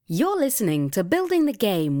You're listening to Building the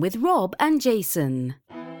Game with Rob and Jason.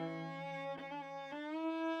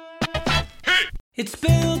 It's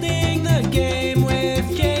Building the Game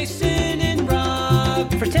with Jason and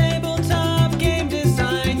Rob. For tabletop game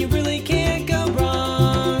design, you really can't go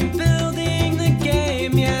wrong. Building the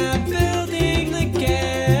game, yeah, building the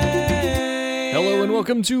game. Hello and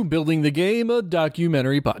welcome to Building the Game, a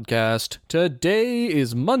documentary podcast. Today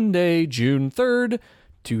is Monday, June 3rd,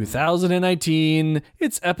 2019.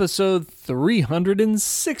 It's episode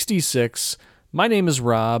 366. My name is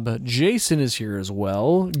Rob. Jason is here as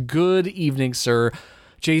well. Good evening, sir.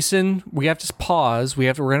 Jason, we have to pause.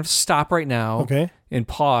 We're gonna have to stop right now. Okay. And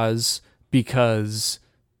pause because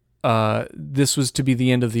this was to be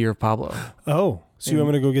the end of the year of Pablo. Oh, so I'm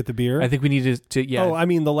going to go get the beer? I think we needed to yeah. Oh, I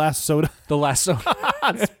mean the last soda. The last one.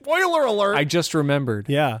 Spoiler alert. I just remembered.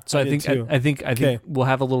 Yeah, So I think Okay. we'll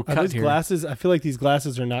have a little Are cut those here. glasses? I feel like these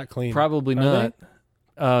glasses are not clean. Probably Are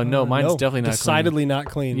not. No, mine's No, definitely not decidedly not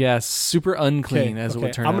clean. clean. Yes, super unclean as it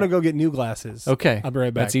would turn I'm out. going to go get new glasses. Okay. I'll be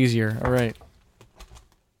right back. That's easier. All right.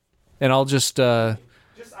 And I'll just I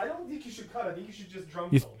don't think you should cut. I think you should just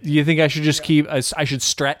drum you think I should just keep I should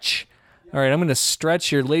stretch? All right, I'm going to stretch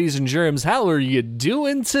here, ladies and germs. How are you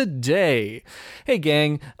doing today? Hey,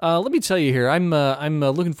 gang. Let me tell you here. I'm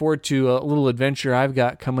looking forward to a little adventure I've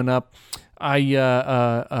got coming up. My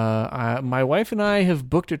wife and I have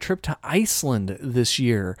booked a trip to Iceland this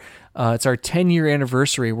year. It's our 10-year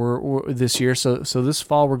anniversary. We're this year, so this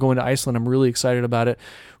fall we're going to Iceland. I'm really excited about it.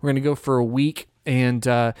 We're going to go for a week. And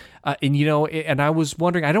you know, and I was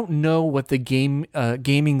wondering, I don't know what the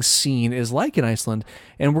gaming scene is like in Iceland,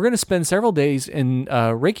 and we're going to spend several days in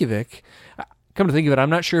Reykjavik. Come to think of it, I'm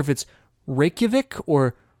not sure if it's Reykjavik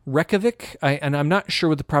or Reykjavik, and I'm not sure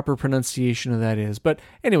what the proper pronunciation of that is. But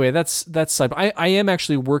anyway, that's side. I am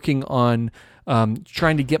actually working on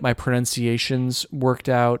trying to get my pronunciations worked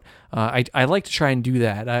out. I like to try and do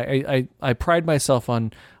that. I pride myself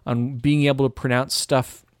on being able to pronounce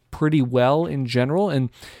stuff pretty well in general, and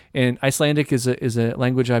Icelandic is a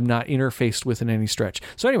language I'm not interfaced with in any stretch.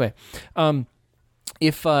 So anyway,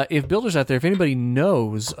 if builders out there, if anybody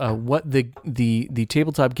knows what the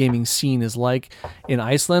tabletop gaming scene is like in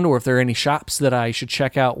Iceland, or if there are any shops that I should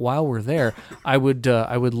check out while we're there, I would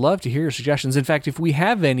love to hear your suggestions. In fact, if we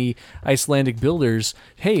have any Icelandic builders,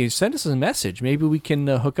 hey, send us a message. Maybe we can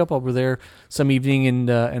hook up over there some evening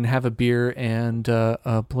and have a beer and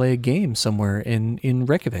play a game somewhere in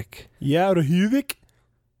Reykjavik. Yeah, Reykjavik.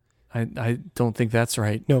 I don't think that's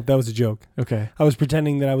right. No, that was a joke. Okay. I was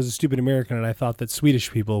pretending that I was a stupid American and I thought that Swedish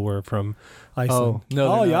people were from Iceland. Oh, no,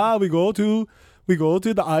 Oh they're yeah, we go to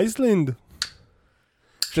the Iceland.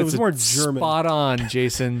 So it was That's more German. Spot on,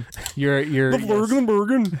 Jason. You're The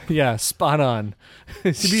Bergen. yeah, spot on.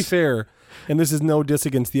 To be fair, and this is no diss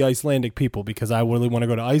against the Icelandic people because I really want to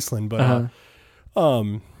go to Iceland, but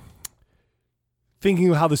thinking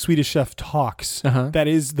of how the Swedish chef talks, that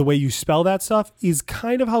is the way you spell that stuff, is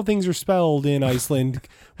kind of how things are spelled in Iceland.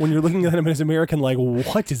 When you're looking at them as American, like,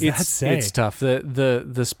 what does that say? It's tough.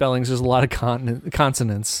 The spellings, there's a lot of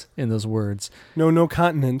consonants in those words. No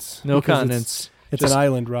continents. No because continents. It's just an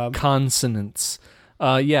island, Rob. Consonants.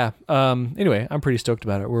 Yeah. Anyway, I'm pretty stoked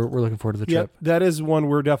about it. We're looking forward to the trip. Yep, that is one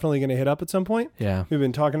we're definitely going to hit up at some point. Yeah. We've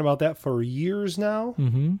been talking about that for years now.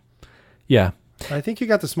 Mm-hmm. Yeah. I think you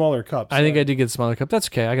got the smaller cups. I think I did get the smaller cup. That's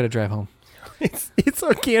okay. I got to drive home. It's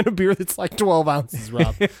a can of beer that's like 12 ounces,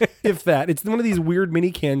 Rob. If that. It's one of these weird mini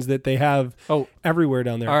cans that they have everywhere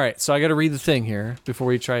down there. All right. So I got to read the thing here before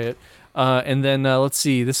we try it. And then let's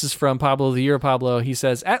see. This is from Pablo, the Year of Pablo. He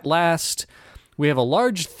says, "At last, we have a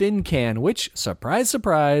large thin can, which, surprise,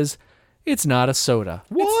 surprise, it's not a soda.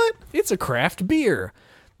 What? It's a craft beer.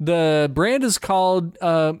 The brand is called,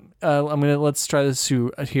 let's try this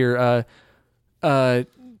here.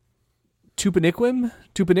 Tupiniquim.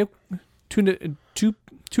 Tupiniquim.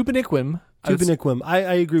 I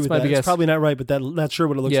agree with that. It's probably not right, but that's sure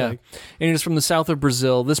what it looks like. And it is from the south of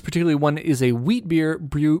Brazil. This particular one is a wheat beer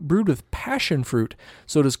brewed with passion fruit,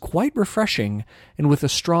 so it is quite refreshing and with a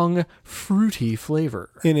strong fruity flavor.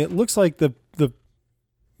 And it looks like the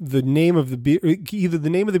name of the beer, either the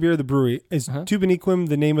name of the beer or the brewery is Tupiniquim,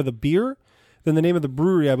 the name of the beer. Then the name of the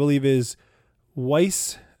brewery, I believe, is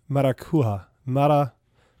Weiss Maracuja. Maracuja.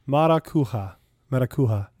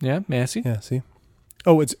 Yeah, Massey? Yeah, see?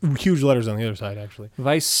 Oh, it's huge letters on the other side, actually.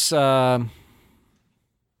 Weiss, it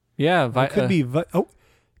could be...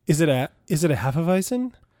 Is it a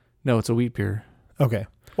Hefeweizen? No, it's a wheat beer. Okay.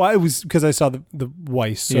 Well, it was because I saw the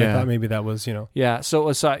Weiss, so I thought maybe that was, Yeah,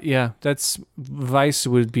 so that's... Weiss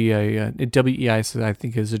would be a W-E-I-S, I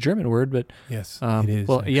think is a German word, but... Yes, it is.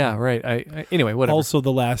 Well, actually. Yeah, right. Anyway, whatever. Also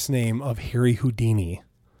the last name of Harry Houdini.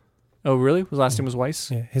 Oh, really? His last name was Weiss?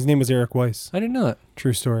 Yeah, his name was Eric Weiss. I didn't know that.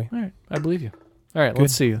 True story. All right, I believe you. All right, Good.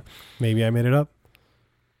 let's see. Maybe I made it up.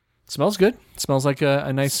 Smells good. Smells like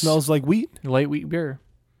a nice Smells like wheat. light wheat beer.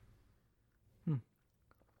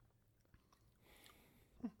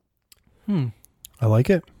 I like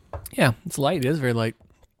it. Yeah, it's light. It is very light.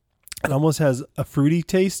 It almost has a fruity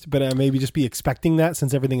taste, but I maybe just be expecting that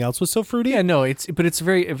since everything else was so fruity. Yeah, no, it's a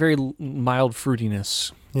very mild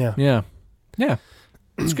fruitiness. Yeah. Yeah.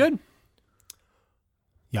 It's good.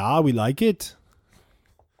 Yeah, we like it.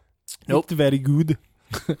 Nope. It's very good.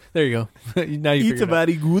 There you go. Now you It's figured it out.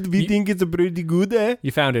 very good. We think it's a pretty good, eh?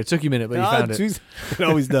 You found it. It took you a minute, but you found it. Jeez. It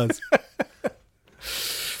always does.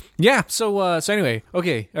 Yeah. So anyway,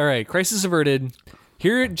 okay, all right. Crisis averted.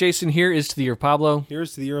 Here, Jason. Here is to the year of Pablo.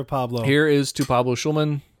 Here's to the year of Pablo. Here is to Pablo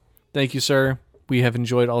Schulman. Thank you, sir. We have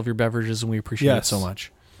enjoyed all of your beverages, and we appreciate it Yes. so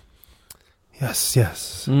much.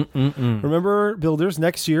 Yes. Remember, builders,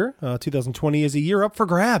 next year, 2020, is a year up for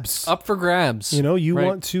grabs. Up for grabs. You know, you Right.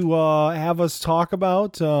 want to have us talk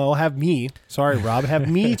about, have me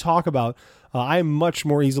talk about, I'm much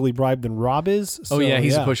more easily bribed than Rob is. Oh so, yeah,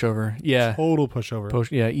 he's a pushover. Yeah. Total pushover.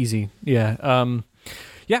 Yeah, easy. Yeah.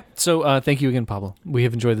 Yeah. So thank you again, Pablo. We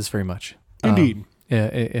have enjoyed this very much. Indeed.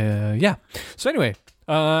 Yeah. So anyway,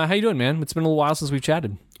 how you doing, man? It's been a little while since we've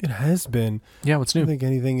chatted. It has been. Yeah. What's I don't new? think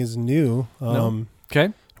anything is new. No.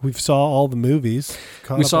 Okay. We saw all the movies,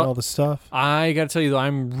 caught We up saw- on all the stuff. I got to tell you though,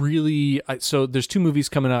 I'm really so there's 2 movies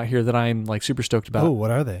coming out here that I'm like super stoked about. Oh, what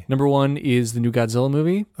are they? Number 1 is the new Godzilla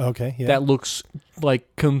movie. Okay, yeah. That looks like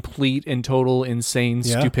complete and total insane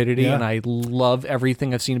Yeah, stupidity, yeah. and I love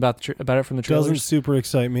everything I've seen about about it from the Doesn't trailers. super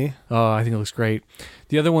excite me. Oh, I think it looks great.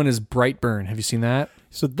 The other one is Brightburn. Have you seen that?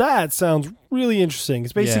 So that sounds really interesting.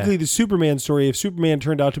 It's basically the Superman story if Superman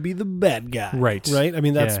turned out to be the bad guy. Right. Right? I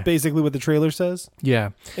mean, that's Yeah. basically what the trailer says. Yeah.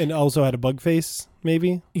 And also had a bug face,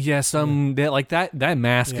 maybe. Yeah, that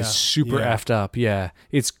mask Yeah. is super Yeah. effed up. Yeah.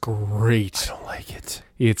 It's great. I don't like it.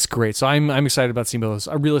 It's great. So I'm excited about seeing both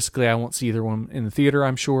those. Realistically, I won't see either one in the theater,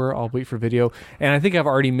 I'm sure. I'll wait for video. And I think I've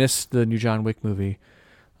already missed the new John Wick movie.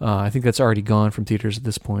 I think that's already gone from theaters at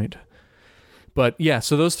this point. But yeah,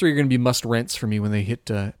 so those 3 are going to be must rents for me when they hit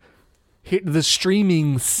the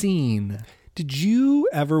streaming scene. Did you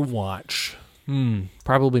ever watch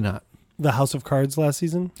Probably not. The House of Cards last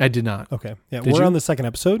season? I did not. Okay. Yeah, Did we're you? on the second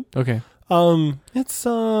episode. Okay. It's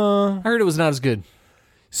I heard it was not as good.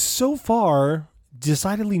 so far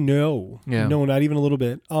decidedly no. Yeah. No, not even a little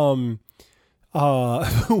bit. The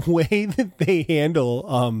way that they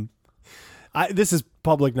handle this is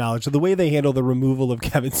public knowledge. So the way they handle the removal of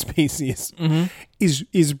Kevin Spacey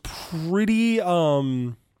is pretty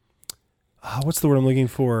what's the word I'm looking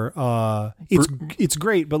for? It's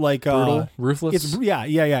great, but like Brutal? Ruthless? It's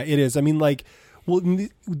it is. I mean, like, well,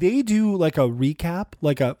 they do like a recap,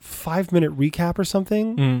 like a 5-minute recap or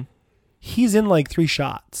something. He's in like 3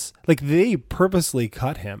 shots. Like they purposely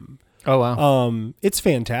cut him. Oh, wow. It's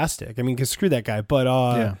fantastic. I mean, 'cause screw that guy. But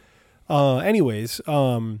Yeah. anyways,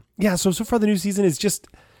 so far the new season is just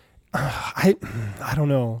I don't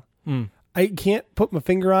know. I can't put my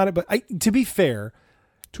finger on it, but to be fair,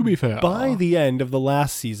 by the end of the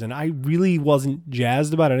last season, I really wasn't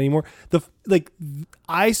jazzed about it anymore.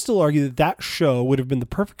 I still argue that show would have been the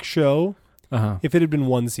perfect show if it had been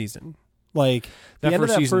 1 season. Like the end of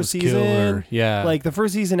that first season, killer. Yeah. like the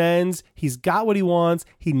first season ends, he's got what he wants,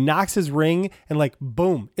 he knocks his ring, and like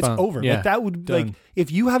boom, it's Boom. over. Yeah. Like that would Done. like if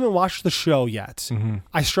you haven't watched the show yet,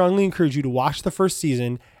 I strongly encourage you to watch the first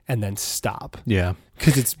season and then stop Yeah.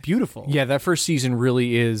 because it's beautiful. Yeah, that first season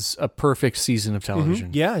really is a perfect season of television.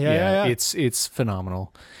 Yeah. It's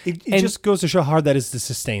phenomenal. It And- just goes to show how hard that is to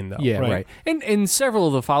sustain, though. Yeah, right. And several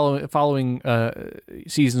of the following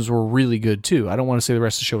seasons were really good too. I don't want to say the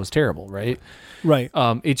rest of the show was terrible, right? Right.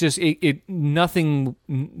 It nothing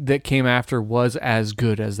that came after was as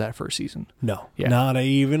good as that first season. No, Yeah. not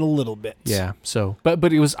even a little bit. Yeah. So, but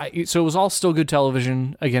it was all still good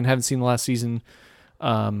television. Again, haven't seen the last season.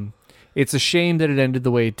 It's a shame that it ended the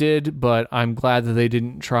way it did, but I'm glad that they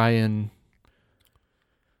didn't try and.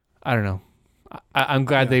 I don't know. I'm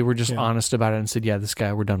glad they were just honest about it and said, "Yeah, this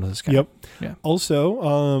guy, we're done with this guy." Yep. Yeah.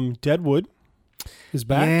 Also, Deadwood is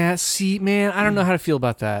back. Yeah. See, man, I don't know how to feel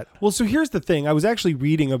about that. Well, so here's the thing. I was actually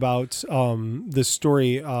reading about this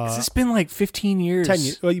story. It's been like 15 years. 10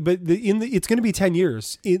 years, but it's going to be 10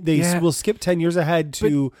 years. They will skip 10 years ahead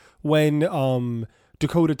to when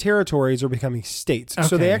Dakota territories are becoming states.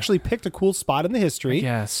 So they Okay. actually picked a cool spot in the history.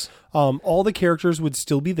 Yes. All the characters would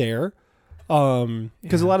still be there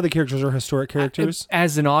because a lot of the characters are historic characters.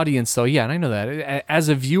 As an audience, though, yeah, and I know that. As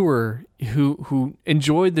a viewer who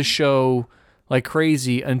enjoyed the show like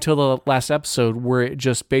crazy until the last episode where it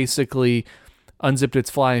just basically unzipped its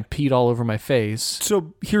fly and peed all over my face.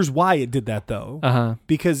 So here's why it did that, though. Uh-huh.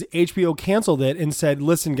 Because HBO canceled it and said,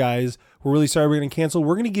 listen, guys, we're really sorry we're going to cancel.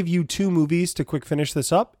 We're going to give you 2 movies to quick finish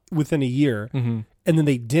this up within a year. Mm-hmm. And then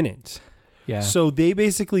they didn't. Yeah. So they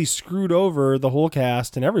basically screwed over the whole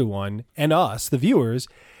cast and everyone and us, the viewers.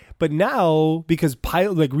 But now, because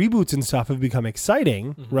reboots and stuff have become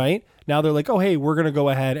exciting, right? Now they're like, oh, hey, we're going to go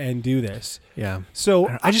ahead and do this. Yeah.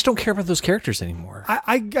 So I just don't care about those characters anymore.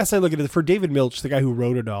 I guess I look at it for David Milch, the guy who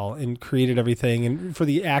wrote it all and created everything, and for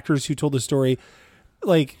the actors who told the story,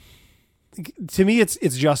 like, to me, it's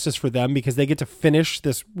justice for them because they get to finish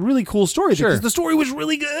this really cool story Sure. because the story was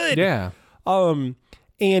really good. Yeah.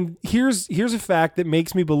 And here's a fact that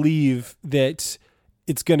makes me believe that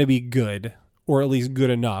it's going to be good, or at least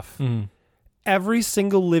good enough. Mm. Every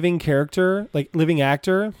single living character, like living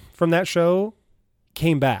actor from that show,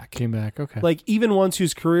 came back. Okay. Like even ones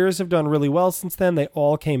whose careers have done really well since then, they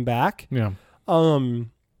all came back. Yeah.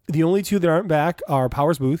 The only 2 that aren't back are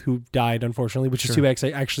Powers Booth, who died unfortunately, which is too bad.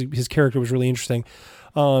 'Cause actually, his character was really interesting.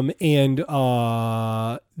 And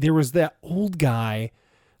there was that old guy.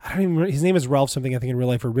 I don't even remember. His name is Ralph something, I think in real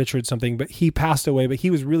life, or Richard something, but he passed away, but he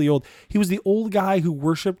was really old. He was the old guy who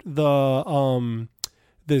worshipped the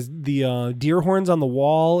deer horns on the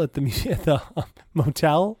wall at the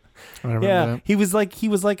motel. I don't remember that. He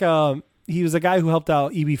was a guy who helped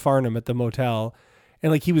out E.B. Farnham at the motel.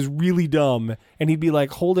 And like he was really dumb, and he'd be like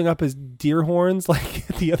holding up his deer horns, like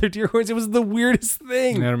the other deer horns. It was the weirdest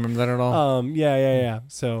thing. I don't remember that at all. Yeah.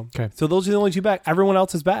 So those are the only 2 back. Everyone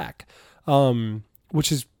else is back. Which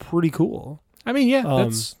is pretty cool. I mean, yeah,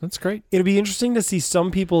 that's great. It'd be interesting to see some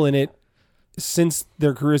people in it since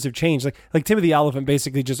their careers have changed. Like Timothy Olyphant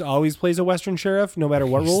basically just always plays a Western sheriff, no matter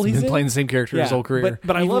what role he's been in. playing the same character his whole career.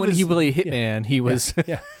 But I Even love when his, he played Hitman. He was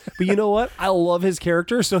yeah. But you know what? I love his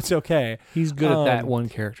character, so it's okay. he's good at that one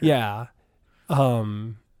character. Yeah.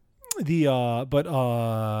 Anna,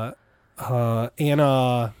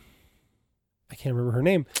 I can't remember her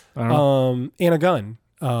name. Anna Gunn,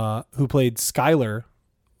 who played Skylar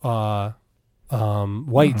White.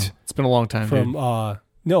 It's been a long time.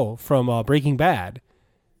 From Breaking Bad.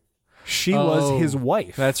 She was his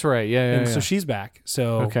wife. That's right. Yeah. So she's back.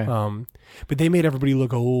 So Okay. but they made everybody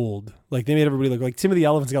look old. Like they made everybody look like Timothy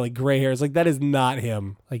Olyphant's got like gray hair. It's like that is not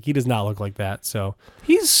him. Like he does not look like that. So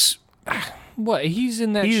he's what? He's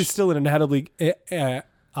in that. he is still an incredibly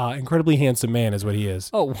handsome man, is what he is.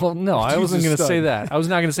 Oh well, no, I He's wasn't a going to stud. say that. I was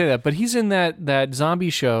not going to say that. But he's in that zombie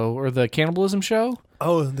show or the cannibalism show.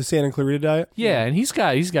 Oh, the Santa Clarita Diet. Yeah, and he's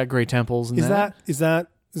got great temples. And Is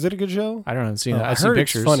it a good show? I don't know. I've seen Oh, that. I I've seen heard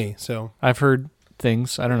pictures. it's funny. So I've heard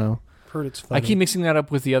things. I don't know. heard it's funny. I keep mixing that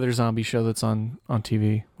up with the other zombie show that's on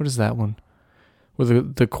TV. What is that one?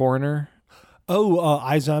 With the coroner?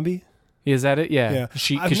 iZombie. Is that it? Yeah. Yeah.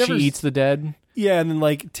 She I've because she never eats the dead Yeah, and then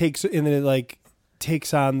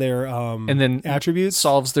takes on their and then attributes.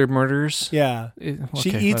 solves their murders. Yeah.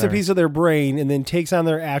 She eats a piece of their brain and then takes on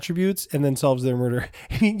their attributes and then solves their murder.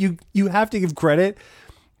 I mean, you have to give credit.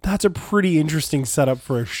 That's a pretty interesting setup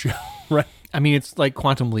for a show, right? I mean, it's like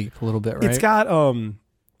Quantum Leap a little bit, right? It's got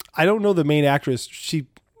I don't know the main actress.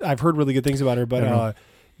 I've heard really good things about her, but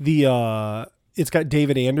it's got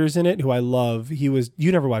David Anders in it, who I love. You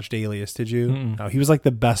never watched Alias, did you? Mm-mm. No, he was like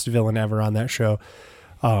the best villain ever on that show.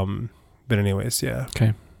 But anyways, yeah.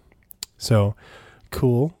 Okay. So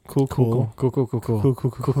cool.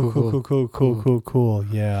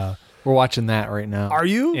 Yeah. We're watching that right now. Are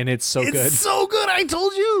you? And it's so good. It's so good. I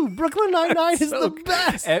told you. Brooklyn Nine-Nine is so the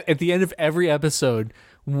best. At the end of every episode,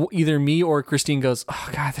 either me or Christine goes, "Oh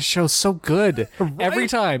God, this show's so good." Every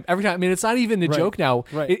time. I mean, it's not even a joke now.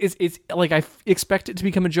 Right. It's like I expect it to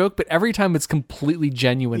become a joke, but every time it's completely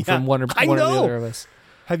genuine from one or the other of us.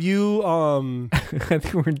 Have you I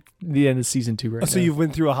think we're in the end of season 2 right now. so you've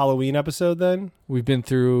been through a Halloween episode then? We've been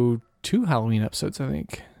through 2 Halloween episodes, I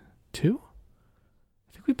think. 2?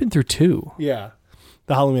 I think we've been through 2. Yeah.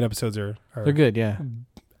 The Halloween episodes are They're good, yeah.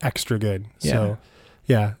 extra good. Yeah. So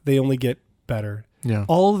yeah, they only get better. Yeah.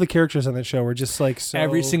 All of the characters on that show were just like so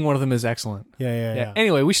Every single one of them is excellent. Yeah.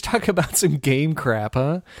 Anyway, we should talk about some game crap,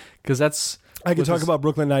 huh? Because that's... I could talk about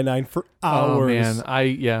Brooklyn Nine-Nine for hours. Oh,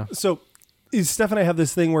 man. So Steph and I have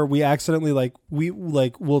this thing where we accidentally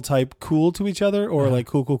we'll type cool to each other or like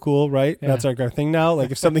cool, right? Yeah. That's like our thing now.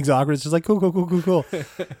 Like if something's awkward, it's just like cool.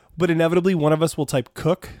 But inevitably one of us will type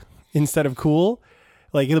cook instead of cool.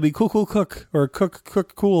 Like it'll be cool cook or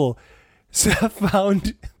cook cool. Steph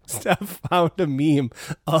found a meme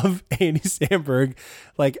of Andy Samberg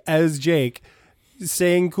like as Jake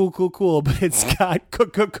saying cool, but it's got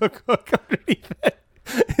cook underneath it.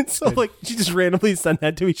 And so like she just randomly sent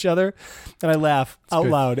that to each other, and I laugh out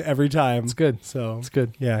good. loud every time. It's good. So It's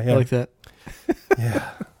good. Yeah, I like that. Yeah.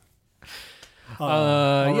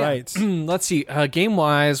 All right. Let's see. Game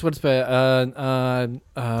wise, what's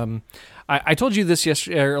I told you this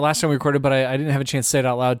yesterday or last time we recorded, but I didn't have a chance to say it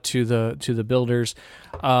out loud to the builders.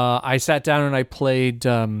 I sat down and I played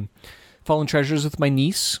Fallen Treasures with my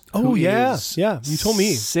niece. Oh who yeah, is yeah. You told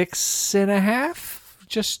me 6.5,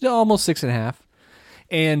 just almost 6.5.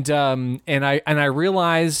 And I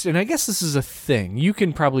realized, and I guess this is a thing. You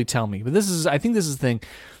can probably tell me, but I think this is the thing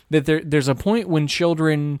that there's a point when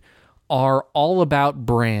children are all about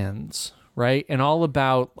brands, right? And all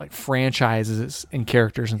about like franchises and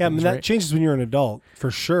characters and Yeah, I things, mean that right? changes when you're an adult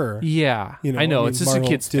for sure. Yeah, You know, I know mean, it's just Marvel, a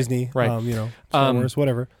kid's Disney, thing, right? Star Wars,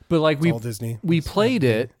 whatever. But like It's all Disney. we played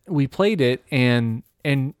it, and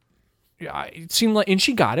it seemed like, and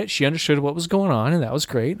she got it. She understood what was going on, and that was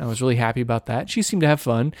great. I was really happy about that. She seemed to have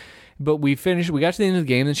fun. But we got to the end of the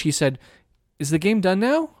game, and she said, "Is the game done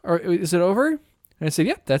now, or is it over?" And I said,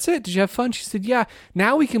 "Yep, that's it. Did you have fun?" She said, "Yeah.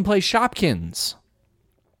 Now we can play Shopkins."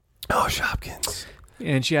 Oh, Shopkins.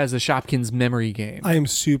 And she has the Shopkins memory game. I am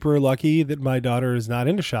super lucky that my daughter is not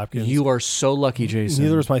into Shopkins. You are so lucky, Jason.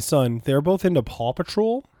 Neither is my son. They're both into Paw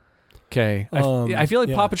Patrol. Okay. I feel like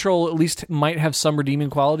yeah. Paw Patrol at least might have some redeeming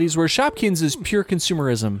qualities, where Shopkins is pure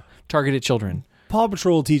consumerism targeted at children. Paw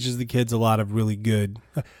Patrol teaches the kids a lot of really good.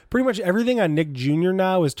 Pretty much everything on Nick Jr.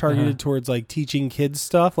 now is targeted towards like teaching kids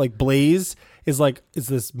stuff. Like Blaze is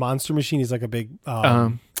this monster machine. He's like a big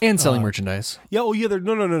And selling merchandise. yeah. Oh yeah.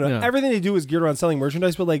 No. Yeah. Everything they do is geared around selling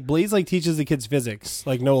merchandise. But like Blaze like teaches the kids physics.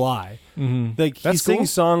 Like no lie. Mm-hmm. Like he That's sings cool.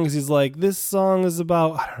 songs. He's like, this song is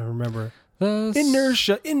about, I don't remember.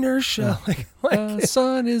 Inertia. Like The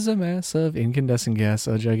sun is a mass of incandescent gas,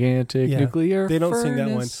 a gigantic Yeah. nuclear They don't sing that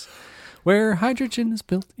one. furnace where hydrogen is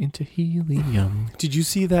built into helium did you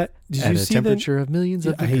see that? Did at you a see temperature of millions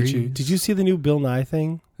of I hate degrees. you. Did you see the new Bill Nye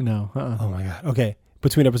thing? No. Oh my god. Okay.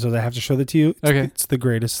 Between episodes, I have to show that to you. It's, Okay. It's the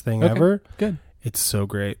greatest thing Okay. ever. Good. It's so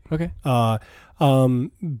great. Okay.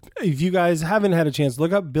 If you guys haven't had a chance,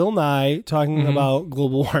 look up Bill Nye talking about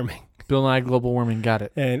global warming. Bill Nye Global Warming. Got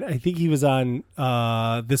it. And I think he was on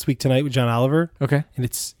This Week Tonight with John Oliver. Okay. And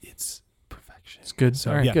it's perfection. It's good.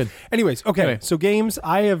 So All right. yeah. Good. Anyways, okay. Anyway. So games.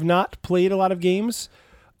 I have not played a lot of games.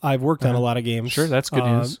 I've worked on a lot of games. Sure, that's good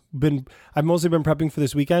news. I've mostly been prepping for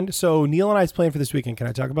this weekend. So Neil and I's playing for this weekend. Can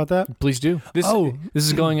I talk about that? Please do. This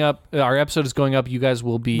is going up. Our episode is going up. You guys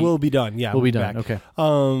will be. We'll be done. Yeah, We'll be back. done.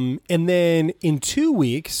 Okay. And then in 2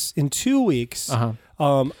 weeks, if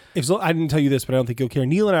so, I didn't tell you this, but I don't think you'll care.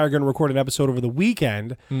 Neil and I are going to record an episode over the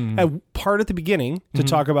weekend, part at the beginning to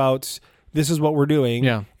talk about this is what we're doing,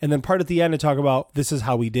 Yeah. and then part at the end to talk about this is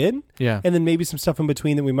how we did, Yeah. and then maybe some stuff in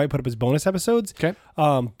between that we might put up as bonus episodes. Okay.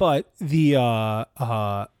 But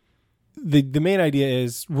the main idea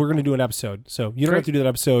is we're going to do an episode, so you don't have to do that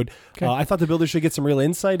episode. Okay. I thought the builders should get some real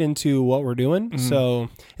insight into what we're doing. So,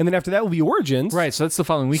 and then after that will be Origins. Right. So that's the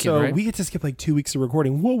following weekend, So right? we get to skip like 2 weeks of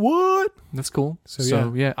recording. What? That's cool.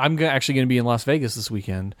 So, yeah, I'm actually going to be in Las Vegas this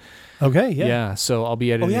weekend. Okay, Yeah. yeah. So I'll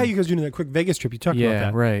be Oh editing. yeah, you guys doing that quick Vegas trip? You talked yeah. about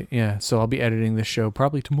that, Right. Yeah. So I'll be editing this show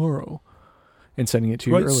probably tomorrow, and sending it to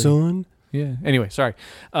you right, early. son? Yeah. Anyway, sorry.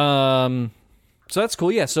 So that's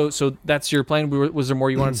cool. Yeah. So that's your plan. Was there more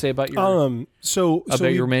you wanted to say about your So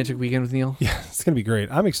your romantic weekend with Neil? yeah, it's gonna be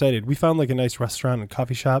great. I'm excited. We found like a nice restaurant and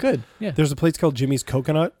coffee shop. Good. Yeah. There's a place called Jimmy's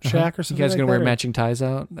Coconut Shack or You something. guys like gonna wear that, or- matching ties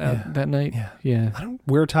out that night? Yeah. Yeah. I don't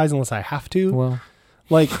wear ties unless I have to. Well.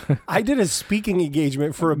 Like I did a speaking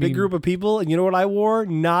engagement for a big group of people, and you know what I wore?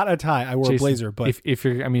 Not a tie. I wore Jason, a blazer. But if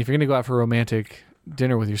you're gonna go out for a romantic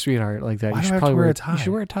dinner with your sweetheart like that, Why you do I should have to probably wear a You tie?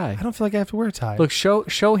 should wear a tie. I don't feel like I have to wear a tie. Look,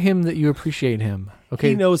 show him that you appreciate him. Okay.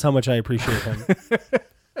 He knows how much I appreciate him.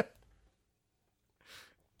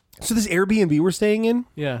 So this Airbnb we're staying in,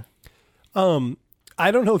 Yeah. I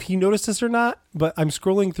don't know if he noticed this or not, but I'm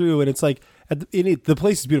scrolling through and it's like the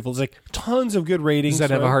place is beautiful. It's like tons of good ratings. Does that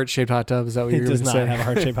have a right? heart-shaped hot tub? Is that what It you're does going to not say? have a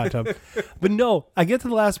heart-shaped hot tub. But no, I get to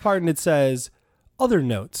the last part and it says, other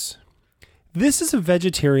notes. This is a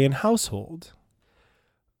vegetarian household.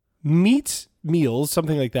 Meat meals,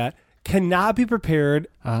 something like that, cannot be prepared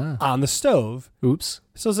on the stove. Oops.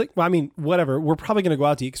 So it's like, well, I mean, whatever. We're probably going to go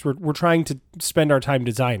out to eat because we're trying to spend our time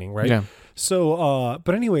designing, right? Yeah. So,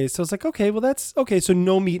 but anyways, so it's like, okay, well, that's okay. So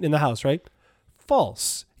no meat in the house, right?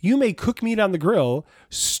 False. You may cook meat on the grill,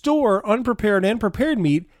 store unprepared and prepared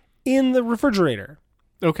meat in the refrigerator.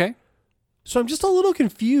 Okay. So I'm just a little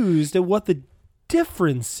confused at what the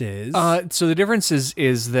difference is? So the difference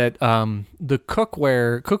is that the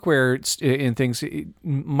cookware and things it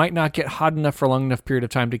might not get hot enough for a long enough period of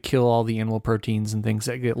time to kill all the animal proteins and things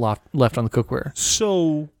that get left on the cookware.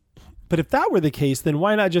 So, but if that were the case, then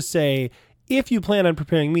why not just say, if you plan on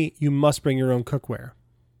preparing meat, you must bring your own cookware?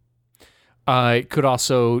 It could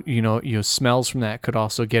also, smells from that could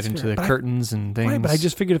also get into the curtains and things. Right, but I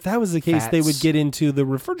just figured if that was the case, they would get into the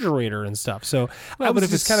refrigerator and stuff. So I was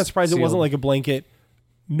just kind of surprised it wasn't like a blanket,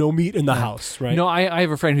 no meat in the house, right? No, I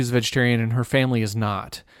have a friend who's a vegetarian and her family is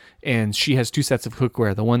not. And she has two sets of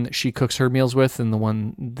cookware, the one that she cooks her meals with and the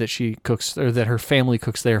one that she cooks or that her family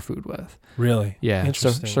cooks their food with. Really? Yeah.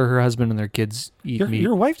 Interesting. So her husband and their kids eat meat.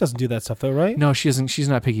 Your wife doesn't do that stuff though, right? No, she isn't. She's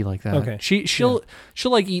not picky like that. Okay. She'll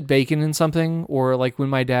like eat bacon in something, or like when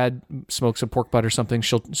my dad smokes a pork butt or something,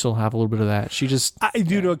 she'll have a little bit of that. She just I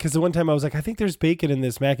do know, because the one time I was like, I think there's bacon in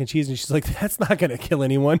this mac and cheese, and she's like, that's not going to kill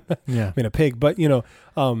anyone. Yeah. I mean, a pig, but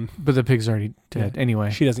but the pig's already dead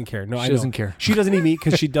anyway. She doesn't care. No, she I know. doesn't care. She doesn't eat meat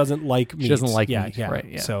because she doesn't like meat. She doesn't like meat, right?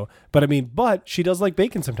 Yeah. So, but she does like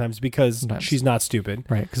bacon sometimes because she's not stupid.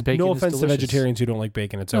 Right? Because bacon. No is offense to delicious. vegetarians who don't like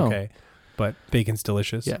bacon, it's No. okay, but bacon's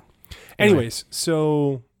delicious. Yeah. Anyways,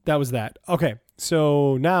 so that was that. Okay,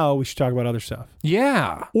 so now we should talk about other stuff.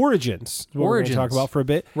 Yeah. Origins. Is what we're going to talk about for a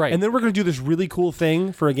bit. Right. And then we're going to do this really cool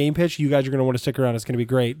thing for a game pitch. You guys are going to want to stick around. It's going to be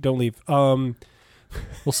great. Don't leave.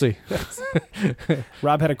 We'll see.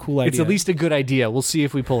 Rob had a cool idea. It's at least a good idea. We'll see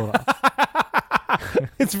if we pull it off.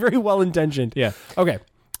 It's very well intentioned. Yeah. Okay.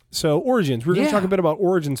 So Origins. We're going to talk a bit about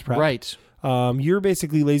Origins prep. Right. You're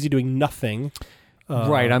basically lazy doing nothing.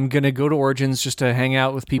 Right. I'm going to go to Origins just to hang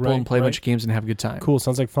out with people Right, and play a bunch right. of games and have a good time. Cool.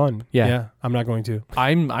 Sounds like fun. Yeah. I'm not going to.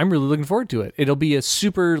 I'm really looking forward to it. It'll be a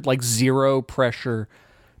super like zero pressure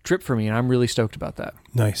trip for me, and I'm really stoked about that.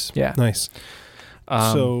 Nice. Yeah. Nice.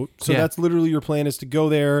 So yeah. that's literally your plan, is to go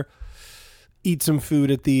there, eat some food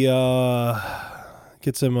at the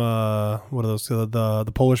get some what are those,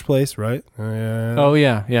 the Polish place, right? Oh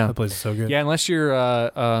yeah, yeah. That place is so good. Yeah, unless you're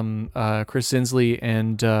Chris Zinsley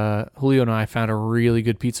and Julio and I found a really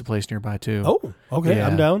good pizza place nearby too. Oh, okay. Yeah.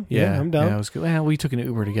 I'm down. Yeah, I'm down. Yeah, it was good. Well, we took an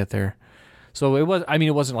Uber to get there, so it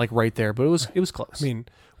wasn't like right there, but it was close. I mean,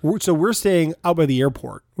 we're staying out by the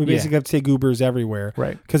airport. We basically have to take Ubers everywhere,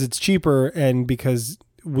 Right. Because it's cheaper, and because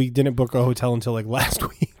we didn't book a hotel until like last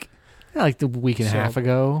week. Yeah, like the week and a half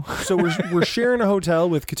ago. So we're sharing a hotel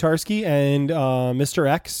with Katarsky and Mr.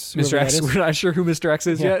 X. Mr. X, we're not sure who Mr. X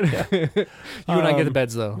is yet. You and I get the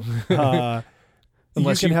beds though.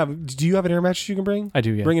 Unless do you have an air mattress you can bring? I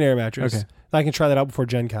do, yeah. Bring an air mattress. Okay. I can try that out before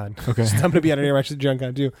Gen Con. Okay. I'm going to be on an air mattress at Gen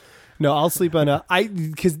Con too. No, I'll sleep on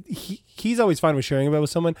because he's always fine with sharing a bed with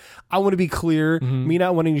someone. I want to be clear. Mm-hmm. Me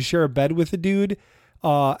not wanting to share a bed with a dude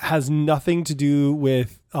has nothing to do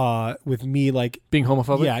with me like Being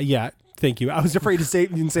homophobic. Yeah. Thank you. I was afraid to say you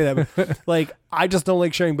didn't say that, but like I just don't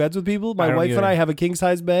like sharing beds with people. My I don't wife and either. I have a king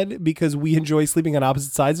size bed because we enjoy sleeping on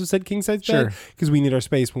opposite sides of said king size bed Sure. because we need our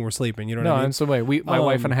space when we're sleeping. You know No, what I mean? I'm so way. My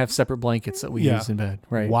wife and I have separate blankets that we use in bed.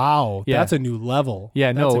 Right. Wow, Yeah. that's a new level.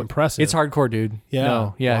 Yeah. That's No. impressive. It's hardcore, dude. Yeah.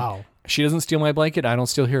 No, yeah. Wow. She doesn't steal my blanket. I don't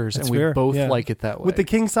steal hers, That's and we fair. both Yeah. like it that way. With the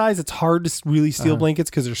king size, it's hard to really steal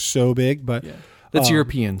blankets because they're so big. But That's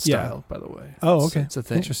European yeah. style, by the way. Oh, okay. It's a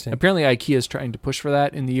thing. Interesting. Apparently, IKEA is trying to push for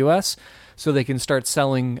that in the U.S. so they can start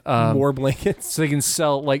selling more blankets. So they can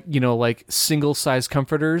sell like single size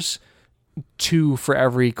comforters, 2 for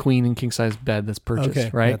every queen and king size bed that's purchased, Okay,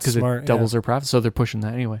 right? that's Because smart, it doubles their profit. So they're pushing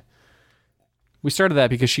that anyway. We started that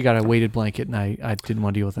because she got a weighted blanket and I didn't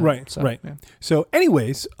want to deal with that. Right, So, right. yeah. So,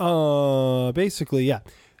 anyways, basically, yeah.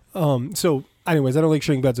 So, anyways, I don't like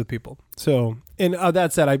sharing beds with people. So, and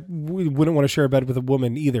that said, I wouldn't want to share a bed with a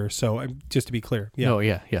woman either. So, just to be clear, yeah. No,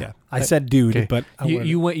 yeah. I said dude, Okay. but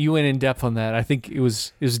you went in depth on that. I think it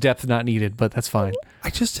was depth not needed, but that's fine. I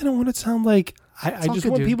just didn't want to sound like I all just good,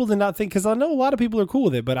 want dude. people to not think, because I know a lot of people are cool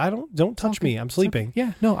with it, but I don't touch me. I'm sleeping.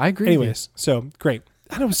 Yeah, no, I agree. Anyways, so great.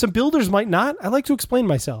 I don't know. Some builders might not. I like to explain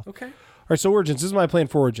myself. Okay. All right, so Origins. This is my plan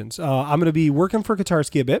for Origins. I'm going to be working for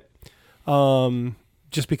Katarsky a bit,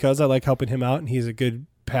 just because I like helping him out, and he's a good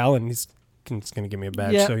pal, and he's going to give me a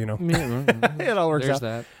badge. Yeah. So, you know, Yeah. it all works There's out.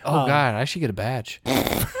 that. Oh God, I should get a badge.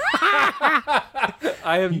 I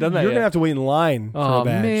haven't done that You're yet. going to have to wait in line for Oh a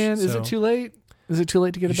badge. man, is so it too late? Is it too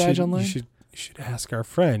late to get a badge online? You should ask our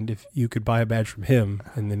friend if you could buy a badge from him,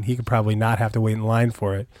 and then he could probably not have to wait in line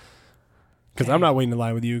for it. Because I'm not waiting in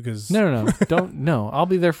line with you. Because No. Don't. No, I'll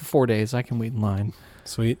be there for 4 days. I can wait in line.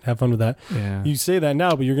 Sweet, have fun with that. Yeah. You say that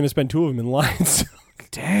now, but you're going to spend 2 of them in line. So.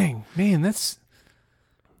 Dang, man, that's.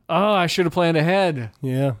 Oh, I should have planned ahead.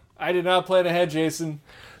 Yeah. I did not plan ahead, Jason.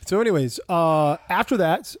 So anyways, after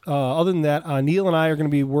that, other than that, Neil and I are going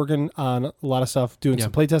to be working on a lot of stuff, doing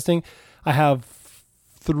some playtesting. I have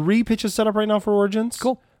 3 pitches set up right now for Origins.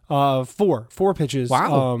 Cool. 4 pitches.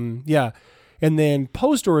 Wow. Yeah. And then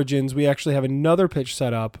post Origins, we actually have another pitch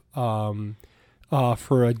set up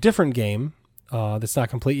for a different game that's not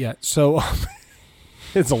complete yet. So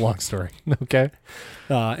it's a long story. Okay.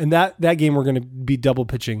 And that game we're going to be double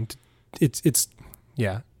pitching. It's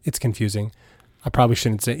confusing. I probably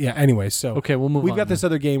shouldn't say. Yeah. Anyway, so Okay, we'll move on. We've got this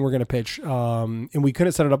other game we're going to pitch, and we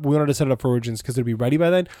couldn't set it up. We wanted to set it up for Origins because it'll be ready by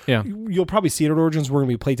then. Yeah. You'll probably see it at Origins. We're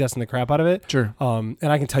going to be playtesting the crap out of it. Sure. And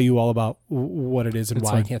I can tell you all about what it is and It's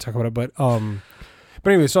why I fine. can't talk about it. But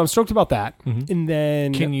anyway, so I'm stoked about that. And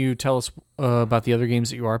then Can you tell us about the other games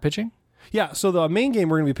that you are pitching? yeah, so the main game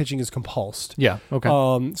we're going to be pitching is Compulsed. Yeah. Okay.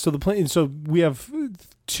 So we have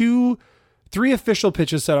 3 official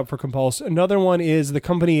pitches set up for Compulsed. Another one is the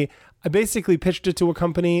company. I basically pitched it to a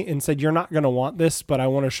company and said, "You're not going to want this, but I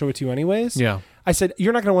want to show it to you anyways." Yeah. I said,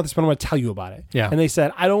 "You're not going to want this, but I'm going to tell you about it." Yeah. And they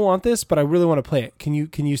said, "I don't want this, but I really want to play it. Can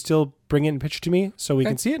you still bring it and pitch it to me so we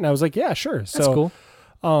can see it?" And I was like, "Yeah, sure." That's cool.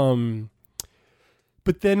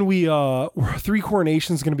 But then Three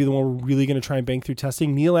Coronations is going to be the one we're really going to try and bang through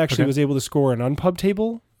testing. Neil actually was able to score an unpub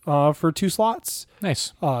table for 2 slots.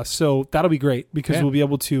 Nice. So that'll be great because Yeah. we'll be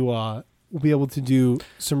able to do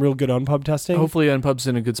some real good unpub testing. Hopefully, Unpub's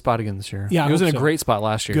in a good spot again this year. Yeah, I it was in hope a so. great spot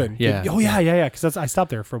last year. Good. Yeah. Good. Oh yeah. Because I stopped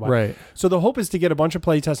there for a while. Right. So the hope is to get a bunch of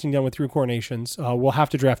play testing done with Three Coronations. We'll have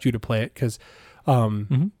to draft you to play it because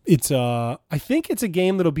it's I think it's a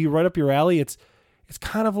game that'll be right up your alley. It's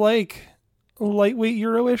kind of like lightweight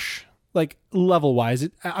Euro-ish, like level wise.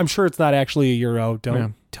 I'm sure it's not actually a Euro.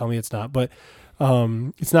 Don't tell me it's not, but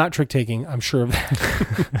it's not trick taking. I'm sure of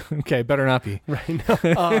that. Okay. Better not be. Right.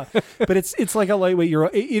 But it's like a lightweight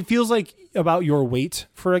Euro. It feels like about your weight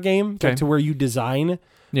for a game, like to where you design.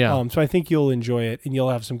 Yeah. So I think you'll enjoy it and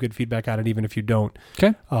you'll have some good feedback on it, even if you don't.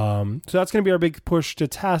 Okay. So that's going to be our big push to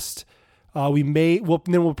test.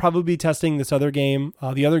 We'll probably be testing this other game.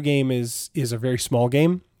 The other game is a very small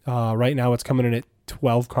game. Right now it's coming in at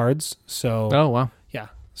 12 cards. So Oh wow. yeah.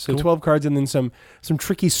 So 12 cards and then some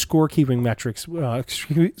tricky scorekeeping metrics,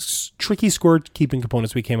 tricky scorekeeping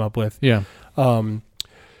components we came up with. Yeah.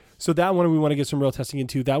 So that one we want to get some real testing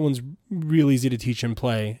into. That one's real easy to teach and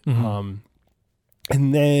play. And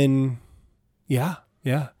then, yeah.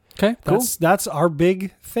 Okay. Cool. That's our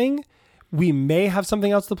big thing. We may have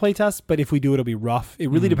something else to play test, but if we do, it'll be rough. It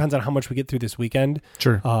really depends on how much we get through this weekend.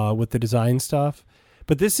 Sure. With the design stuff.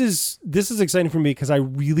 But this is exciting for me because I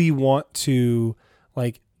really want to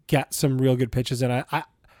get some real good pitches, and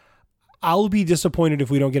I'll be disappointed if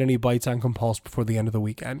we don't get any bites on Compulse before the end of the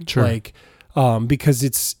weekend. Sure. Because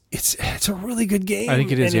it's a really good game. I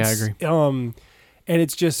think it is. And I agree. And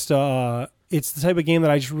it's just it's the type of game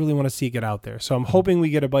that I just really want to see get out there. So I'm hoping we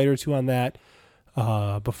get a bite or two on that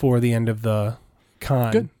before the end of the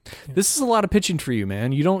con. Good. This is a lot of pitching for you,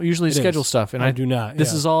 man. You don't usually schedule stuff, and I do not.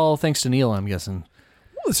 This is all thanks to Neil, I'm guessing.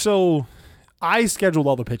 So I scheduled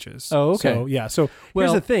all the pitches. Oh, okay. So, yeah. So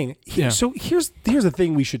here's the thing. So here's the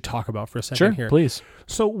thing we should talk about for a second here. Please.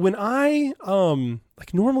 So when I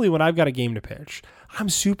normally when I've got a game to pitch, I'm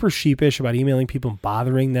super sheepish about emailing people and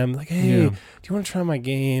bothering them. Like, hey, do you want to try my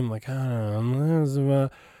game? Like, I don't know.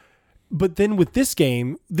 But then with this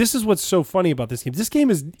game, this is what's so funny about this game. This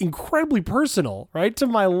game is incredibly personal, right, to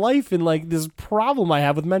my life and this problem I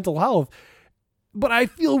have with mental health. But I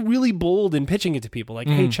feel really bold in pitching it to people. Like,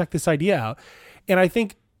 hey, check this idea out. And I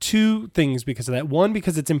think 2 things because of that. One,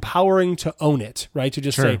 because it's empowering to own it, right? To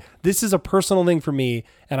just say, this is a personal thing for me,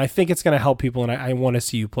 and I think it's going to help people, and I want to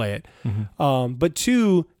see you play it. But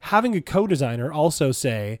 2, having a co-designer also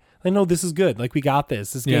say, I know this is good. Like, we got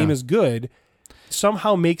this. This game is good.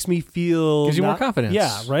 Somehow makes me feel... Gives you more confidence.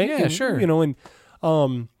 Yeah, right? Yeah, sure.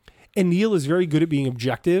 And Neil is very good at being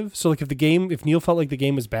objective. So if Neil felt like the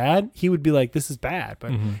game was bad, he would be like, this is bad.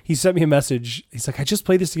 But he sent me a message. He's like, I just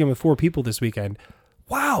played this game with 4 people this weekend.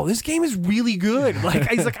 Wow, this game is really good.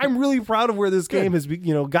 He's like, I'm really proud of where this game has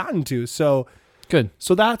gotten to. So good.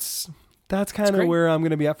 So that's kind of where I'm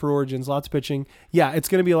going to be at for Origins. Lots of pitching. Yeah, it's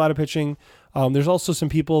going to be a lot of pitching. There's also some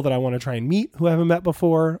people that I want to try and meet who I haven't met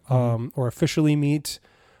before, or officially meet.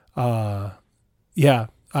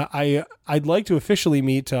 I'd like to officially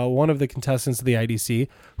meet one of the contestants of the IDC,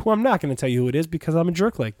 who I'm not going to tell you who it is because I'm a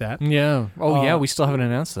jerk like that. Yeah. Oh, yeah. We still haven't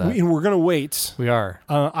announced that. And we're going to wait. We are.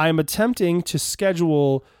 I'm attempting to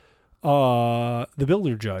schedule the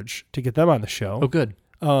Builder Judge to get them on the show. Oh, good.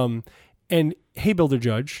 And hey, Builder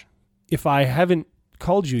Judge, if I haven't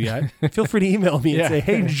called you yet, feel free to email me and say,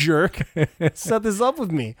 hey, jerk, set this up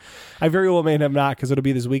with me. I very well may have not because it'll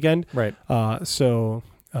be this weekend. Right. So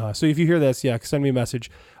So if you hear this, send me a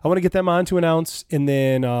message. I want to get them on to announce, and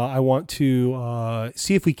then I want to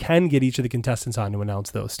see if we can get each of the contestants on to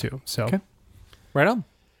announce those too. So, Okay. Right on.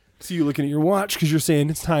 So you looking at your watch because you're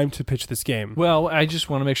saying it's time to pitch this game. Well, I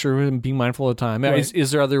just want to make sure we're being mindful of time. Right.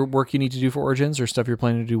 Is there other work you need to do for Origins or stuff you're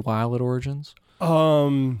planning to do while at Origins?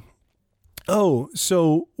 So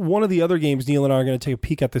one of the other games Neil and I are going to take a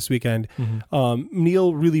peek at this weekend.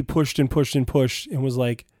 Neil really pushed and was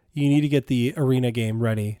like, you need to get the arena game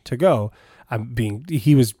ready to go.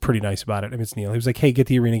 He was pretty nice about it. I mean, it's Neil. He was like, hey, get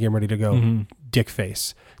the arena game ready to go. Dick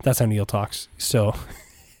face. That's how Neil talks. So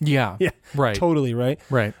yeah, right. Totally. Right.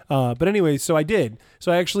 But anyway, so I did.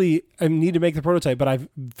 So I need to make the prototype, but I've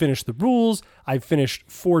finished the rules. I've finished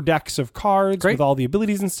 4 decks of cards with all the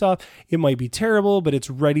abilities and stuff. It might be terrible, but it's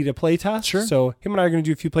ready to play test. Sure. So him and I are going to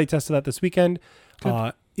do a few play tests of that this weekend.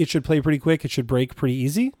 It should play pretty quick. It should break pretty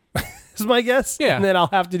easy. Is my guess. Yeah. And then I'll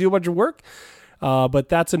have to do a bunch of work. But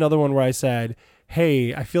that's another one where I said,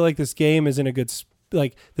 hey, I feel like this game is in a good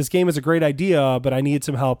this game is a great idea, but I need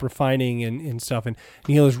some help refining and stuff. And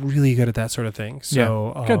Neil is really good at that sort of thing.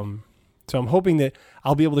 So, so I'm hoping that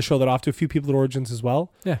I'll be able to show that off to a few people at Origins as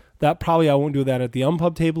well. Yeah. That probably I won't do that at the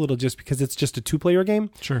Unpub table. It'll just because it's just a 2-player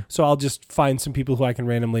game. Sure. So I'll just find some people who I can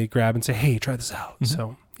randomly grab and say, hey, try this out.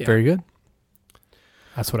 So Very good.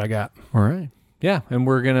 That's what I got. All right. Yeah. And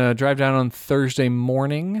we're going to drive down on Thursday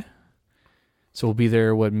morning. So we'll be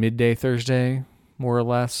there, midday Thursday, more or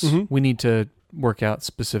less. We need to work out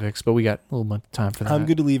specifics, but we got a little bit of time for that. I'm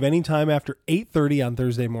good to leave anytime after 8:30 on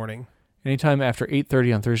Thursday morning. Anytime after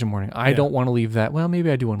 8:30 on Thursday morning. I don't want to leave that. Well, maybe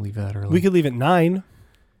I do want to leave that early. We could leave at 9.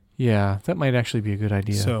 Yeah, that might actually be a good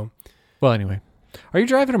idea. So, well, anyway. Are you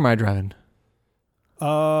driving or am I driving?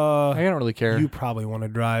 I don't really care. You probably want to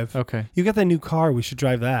drive. Okay. You got that new car. We should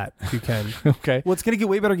drive that if you can. Okay. Well, it's going to get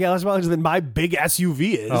way better gas mileage than my big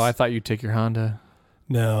SUV is. Oh, I thought you'd take your Honda.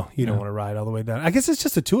 No, you don't want to ride all the way down. I guess it's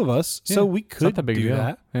just the two of us, so we It's could not that big do a deal.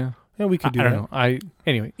 that. Yeah. Yeah, we could do I that. don't know.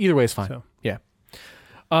 Anyway, either way is fine. So. Yeah.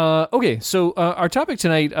 Okay, so our topic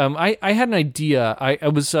tonight, I had an idea. I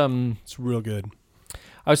was It's real good.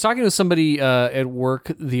 I was talking to somebody at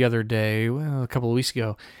work the other day, a couple of weeks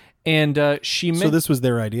ago, and she So this was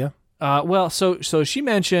their idea? So she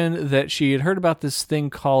mentioned that she had heard about this thing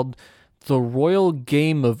called the Royal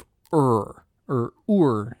Game of Ur,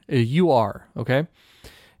 UR, okay?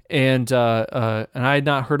 And I had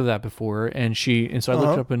not heard of that before, and so I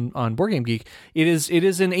looked up on Board Game Geek. It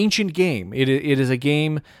is an ancient game. It is a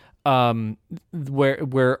game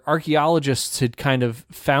where archaeologists had kind of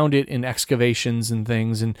found it in excavations and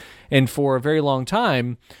things, and for a very long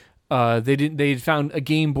time, they'd found a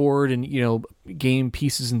game board and game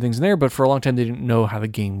pieces and things in there, but for a long time they didn't know how the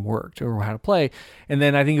game worked or how to play. And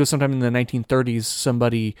then I think it was sometime in the 1930s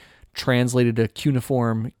somebody translated a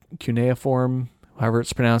cuneiform, however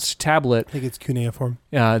it's pronounced, tablet. I think it's cuneiform.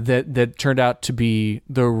 That turned out to be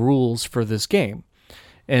the rules for this game.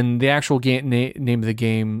 And the actual name of the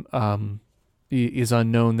game is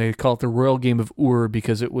unknown. They call it the Royal Game of Ur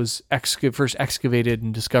because it was first excavated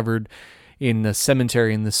and discovered in a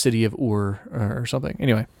cemetery in the city of Ur or something.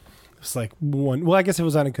 Anyway. It's like one. Well, I guess if it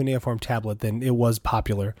was on a cuneiform tablet, then it was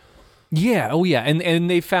popular. Yeah. Oh, yeah. And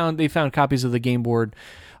they found copies of the game board,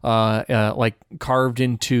 like carved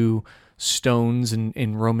into stones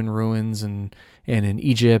in Roman ruins and in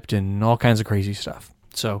Egypt and all kinds of crazy stuff.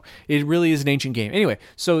 So it really is an ancient game. Anyway,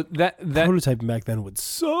 so that prototyping back then would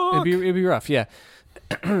suck. It'd be rough. Yeah.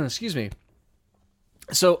 Excuse me.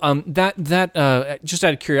 So that just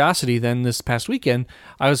out of curiosity, then this past weekend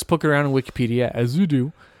I was poking around in Wikipedia as you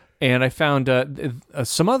do, and I found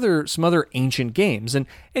some other ancient games, and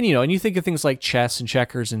you think of things like chess and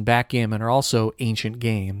checkers and backgammon are also ancient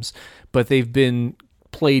games, but they've been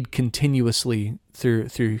played continuously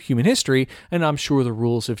through human history, and I'm sure the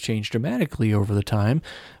rules have changed dramatically over the time,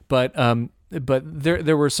 but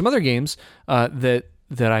there were some other games that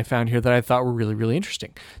I found here that I thought were really, really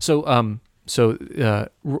interesting. So what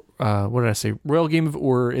did I say? Royal Game of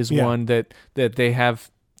Ur is one that they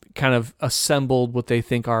have kind of assembled what they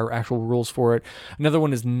think are actual rules for it. Another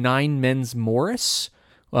one is Nine Men's Morris,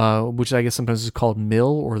 which I guess sometimes is called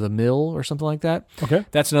Mill or the Mill or something like that. Okay,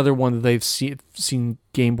 that's another one that they've seen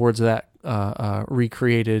game boards of that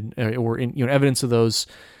recreated or evidence of those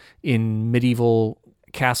in medieval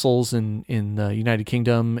castles in the United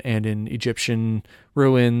Kingdom and in Egyptian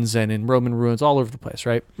ruins and in Roman ruins all over the place,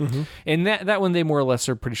 right? Mm-hmm. And that one they more or less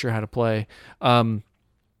are pretty sure how to play.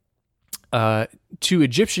 Two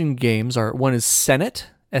Egyptian games one is Senet,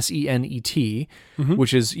 Senet,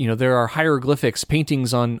 which is there are hieroglyphics,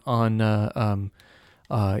 paintings on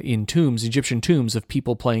in tombs, Egyptian tombs of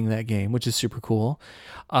people playing that game, which is super cool.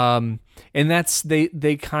 And that's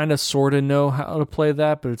they kind of sort of know how to play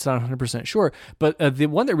that, but it's not 100% sure. But the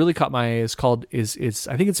one that really caught my eye is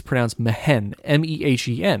I think it's pronounced Mehen,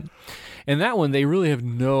 Mehen. And that one, they really have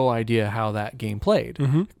no idea how that game played.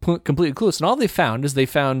 Completely clueless. And all they found is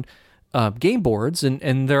game boards,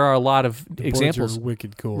 and there are a lot of examples. Boards are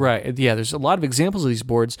wicked cool. Right. Yeah, there's a lot of examples of these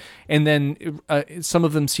boards, and then some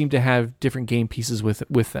of them seem to have different game pieces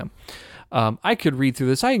with them. I could read through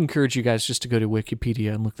this. I encourage you guys just to go to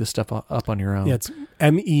Wikipedia and look this stuff up on your own. Yeah, it's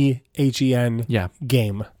Mehen. Yeah.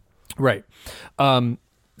 Game. Right.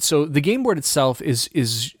 So the game board itself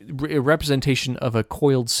is a representation of a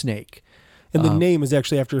coiled snake. And the name is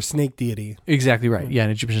actually after a snake deity. Exactly right. Yeah, an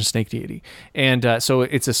Egyptian snake deity. And so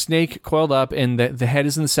it's a snake coiled up, and the head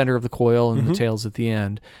is in the center of the coil, and the tail's at the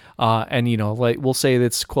end. And like we'll say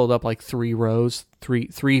that's coiled up like 3 rows,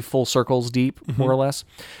 three full circles deep, more or less.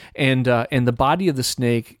 And the body of the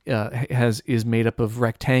snake is made up of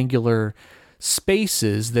rectangular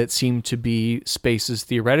spaces that seem to be spaces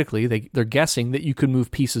theoretically. They're guessing that you could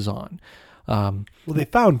move pieces on. Well, they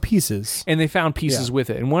found pieces. And they found pieces with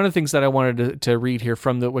it. And one of the things that I wanted to read here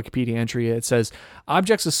from the Wikipedia entry, it says,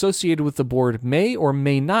 objects associated with the board may or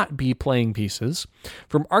may not be playing pieces.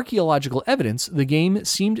 From archaeological evidence, the game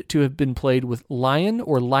seemed to have been played with lion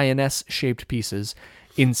or lioness-shaped pieces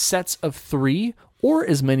in sets of 3 or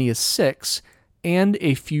as many as 6, and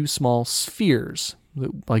a few small spheres,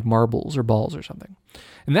 like marbles or balls or something.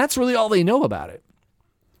 And that's really all they know about it.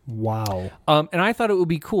 Wow. And I thought it would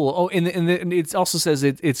be cool. Oh, and it also says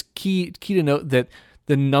it's key to note that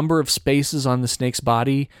the number of spaces on the snake's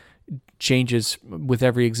body changes with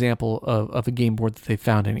every example of a game board that they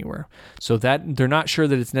found anywhere. So that they're not sure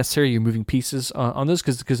that it's necessary you're moving pieces on those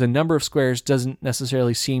because the number of squares doesn't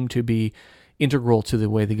necessarily seem to be integral to the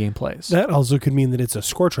way the game plays. That also could mean that it's a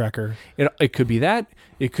score tracker. It could be that.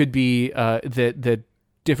 It could be that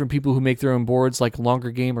different people who make their own boards, like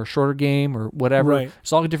longer game or shorter game or whatever. Right.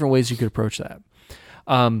 There's all different ways you could approach that.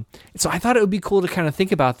 So I thought it would be cool to kind of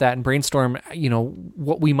think about that and brainstorm,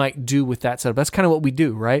 what we might do with that setup. That's kind of what we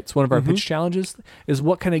do, right? It's one of our pitch challenges is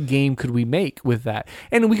what kind of game could we make with that?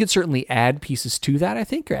 And we could certainly add pieces to that, I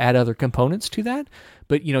think, or add other components to that.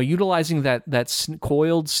 But, utilizing that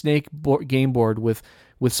coiled snake game board with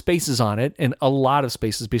spaces on it, and a lot of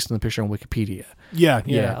spaces based on the picture on Wikipedia. Yeah,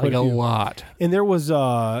 like a lot. And there was,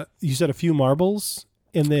 you said a few marbles,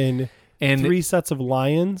 and then 3 sets of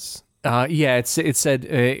lions. It said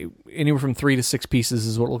anywhere from 3 to 6 pieces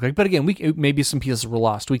is what it looked like. But again, maybe some pieces were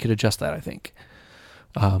lost. We could adjust that, I think.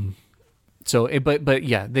 But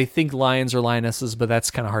yeah, they think lions or lionesses, but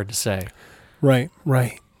that's kind of hard to say. Right.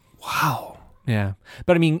 Wow. Yeah.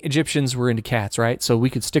 But I mean, Egyptians were into cats, right? So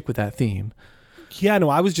we could stick with that theme. Yeah, no,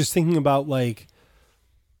 I was just thinking about like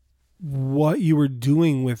what you were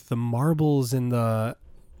doing with the marbles and the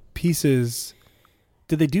pieces.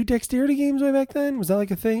 Did they do dexterity games way back then? Was that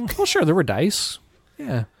like a thing? Well, sure, there were dice.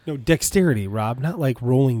 Yeah. No, dexterity, Rob, not like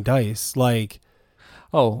rolling dice. Like,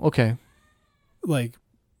 oh, okay. Like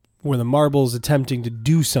where the marble's attempting to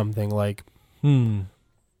do something, like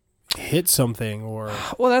hit something or.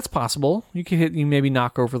 Well, that's possible. You maybe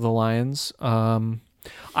knock over the lions. One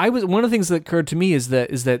of the things that occurred to me is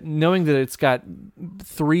that knowing that it's got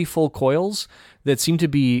 3 full coils that seem to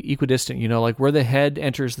be equidistant, like where the head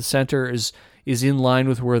enters the center is in line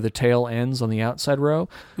with where the tail ends on the outside row.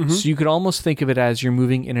 So you could almost think of it as you're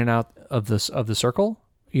moving in and out of the circle,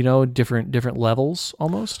 different levels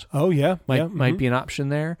almost. Oh yeah. Might be an option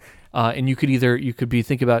there. And you could be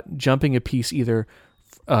thinking about jumping a piece either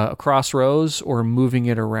across rows or moving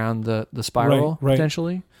it around the spiral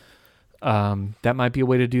potentially. That might be a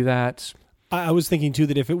way to do that. I was thinking too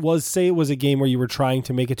that if it was a game where you were trying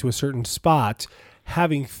to make it to a certain spot,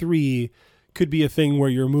 having 3 could be a thing where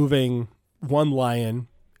you're moving one lion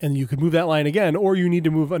and you could move that lion again, or you need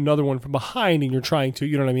to move another one from behind and you're trying to,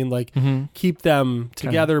 you know what I mean? Like keep them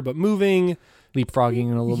together, but moving.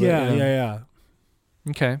 Leapfrogging a little bit. Yeah.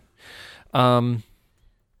 Okay.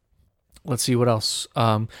 Let's see what else.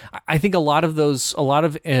 I think a lot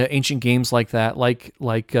of ancient games like that, like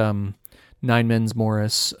Nine Men's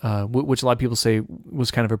Morris, which a lot of people say was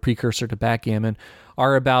kind of a precursor to backgammon,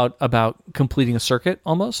 are about completing a circuit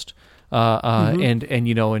almost. Go,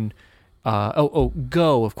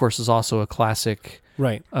 of course, is also a classic,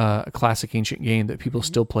 right? A classic ancient game that people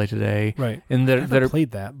still play today, right? And that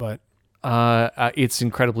played that, but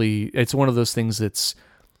it's one of those things that's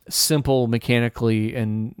simple mechanically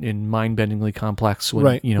and mind-bendingly complex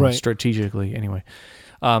when strategically anyway.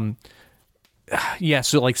 So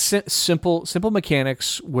like simple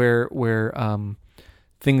mechanics where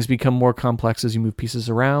things become more complex as you move pieces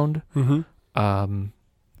around. Mm-hmm.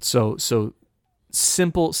 So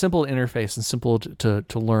simple interface and simple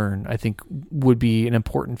to learn, I think, would be an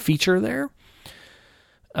important feature there.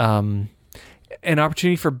 An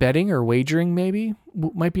opportunity for betting or wagering maybe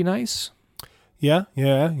might be nice. Yeah.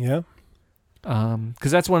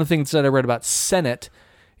 Because that's one of the things that I read about Senet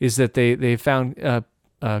is that they found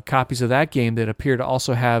copies of that game that appear to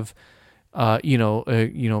also have, I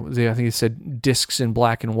think they said discs in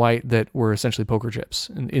black and white that were essentially poker chips.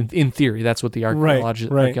 In theory, that's what the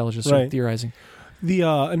archaeologists are theorizing. The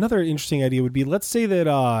another interesting idea would be, let's say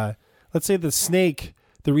the snake.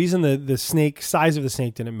 The reason the snake size of the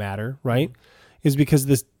snake didn't matter, right, is because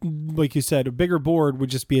this, like you said, a bigger board would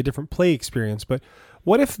just be a different play experience. But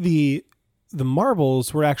what if the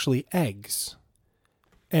marbles were actually eggs?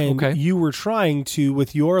 And you were trying to,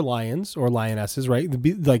 with your lions or lionesses, right?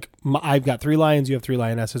 I've got 3 lions, you have 3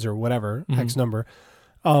 lionesses, or whatever, X number.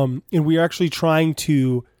 And we are actually trying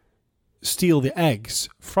to steal the eggs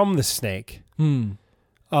from the snake. That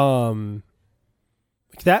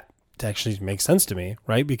actually makes sense to me,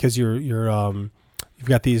 right? Because you've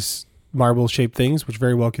got these marble-shaped things, which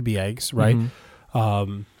very well could be eggs, right?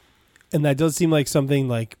 And that does seem like something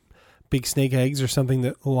like big snake eggs or something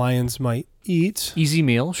that lions might eat. Easy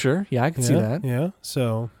meal, sure. Yeah, I can see that. Yeah.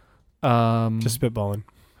 So, just spitballing.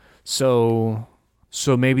 So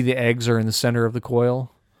maybe the eggs are in the center of the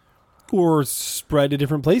coil, or spread to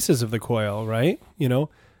different places of the coil, right?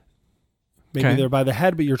 Maybe they're by the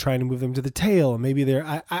head, but you're trying to move them to the tail. Maybe they're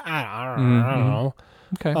I don't know.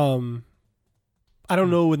 Okay. I don't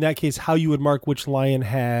know in that case how you would mark which lion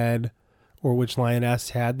had or which lioness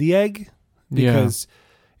had the egg, because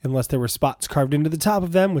unless there were spots carved into the top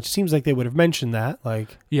of them, which seems like they would have mentioned that.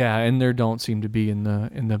 And there don't seem to be in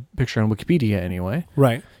the picture on Wikipedia anyway.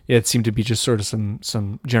 Right. It seemed to be just sort of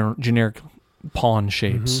some generic pawn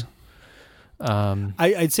shapes.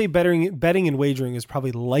 I'd say betting and wagering is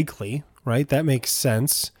probably likely, right? That makes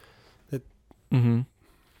sense. Okay.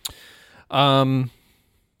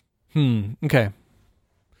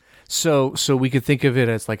 So we could think of it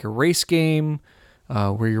as like a race game,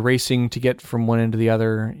 where you're racing to get from one end to the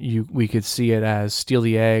other. We could see it as steal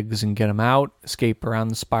the eggs and get them out, escape around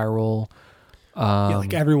the spiral.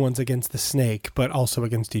 Like everyone's against the snake, but also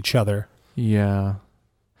against each other. Yeah.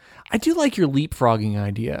 I do like your leapfrogging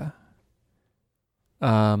idea.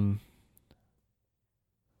 Or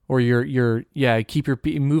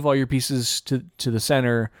move all your pieces to the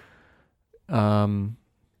center.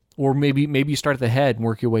 Or maybe you start at the head and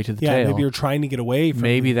work your way to the tail. Yeah, maybe you're trying to get away from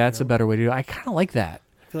maybe that's a better way to do it. I kind of like that.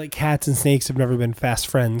 I feel like cats and snakes have never been fast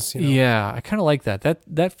friends. Yeah, I kind of like that.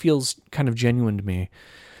 That feels kind of genuine to me.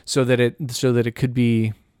 So that it could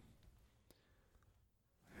be,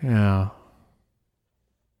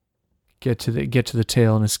 get to the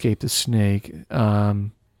tail and escape the snake.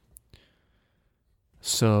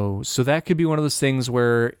 So that could be one of those things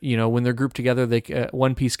where, when they're grouped together,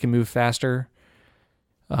 one piece can move faster.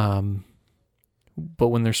 But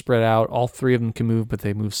when they're spread out, all 3 of them can move, but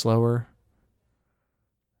they move slower.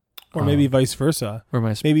 Or maybe vice versa.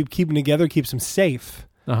 Maybe keeping together keeps them safe.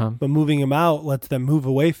 But moving them out lets them move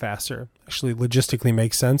away faster. Actually, logistically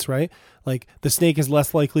makes sense, right? Like the snake is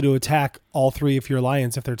less likely to attack all 3 of your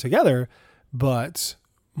lions if they're together, but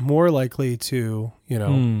more likely to,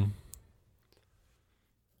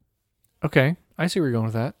 Okay, I see where you're going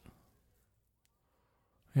with that.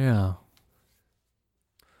 Yeah.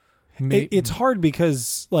 It's hard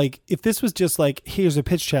because, if this was just here's a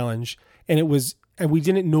pitch challenge, and we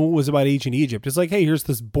didn't know it was about ancient Egypt. It's like, hey, here's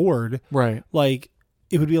this board. Right. It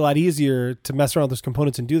would be a lot easier to mess around with those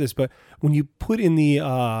components and do this. But when you put in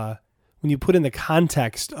the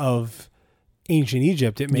context of ancient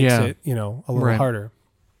Egypt, it makes it, a little harder.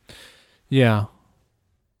 Yeah.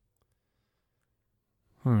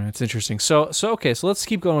 That's interesting. So let's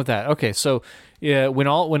keep going with that. Okay, so when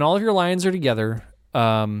all of your lions are together,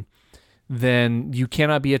 then you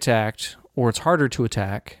cannot be attacked, or it's harder to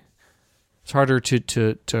attack. It's harder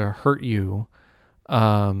to hurt you.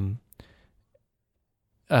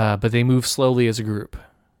 But they move slowly as a group.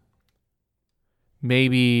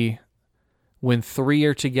 Maybe when 3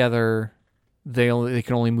 are together, they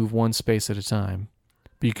can only move 1 space at a time.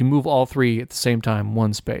 But you can move all 3 at the same time,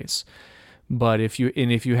 1 space. But if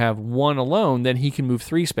you have 1 alone, then he can move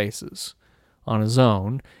 3 spaces on his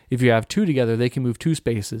own. If you have 2 together, they can move 2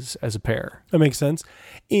 spaces as a pair. That makes sense.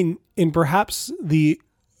 In perhaps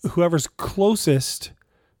whoever's closest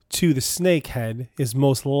to the snake head is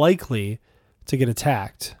most likely to get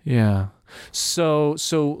attacked. Yeah. So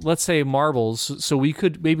let's say marbles. So we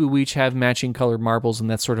each have matching colored marbles, and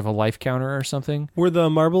that's sort of a life counter or something. Were the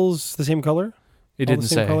marbles the same color? It all didn't the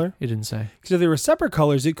same say. color? It didn't say. Because if they were separate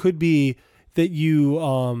colors, it could be that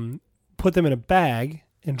you put them in a bag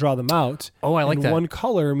and draw them out. Oh, I like and that. One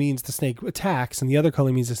color means the snake attacks, and the other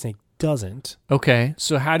color means the snake doesn't. Okay,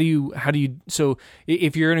 so how do you? So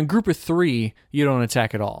if you're in a group of 3, you don't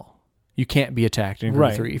attack at all. You can't be attacked in a group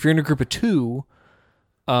of 3. If you're in a group of 2,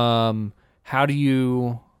 how do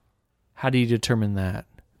you determine that?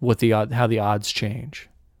 How the odds change?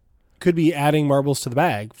 Could be adding marbles to the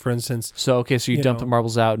bag, for instance. So you dump the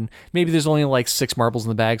marbles out, and maybe there's only like 6 marbles in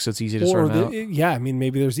the bag, so it's easy to sort them out. Yeah, I mean,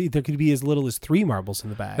 maybe there could be as little as 3 marbles in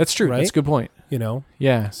the bag. That's true. Right? That's a good point.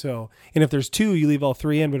 Yeah. So, and if there's 2, you leave all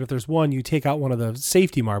 3 in, but if there's 1, you take out one of the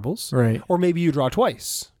safety marbles. Right. Or maybe you draw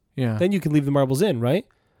twice. Yeah. Then you can leave the marbles in, right?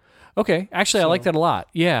 Okay. Actually, I like that a lot.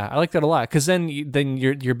 Yeah, I like that a lot because then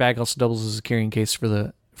your bag also doubles as a carrying case for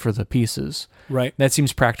the pieces. Right. That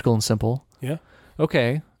seems practical and simple. Yeah.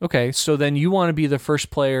 Okay. So then you want to be the first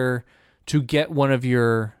player to get all of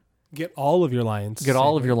your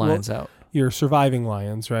lions. out. Your surviving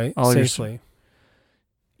lions, right? All your safely.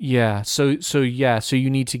 Yeah. So you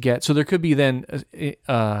need to get. So there could be then.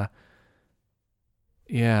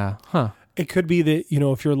 Yeah. Huh. It could be that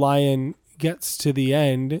if your lion gets to the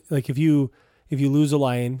end, like if you lose a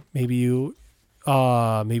lion, maybe you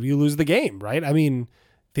lose the game, right? I mean,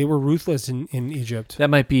 they were ruthless in Egypt. That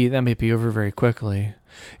might be over very quickly.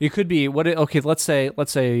 It could be let's say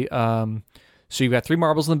so you've got 3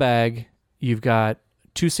 marbles in the bag, you've got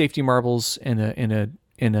 2 safety marbles and an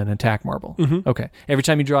attack marble. Mm-hmm. Okay. Every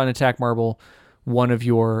time you draw an attack marble, one of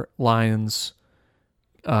your lions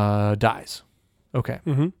dies. Okay.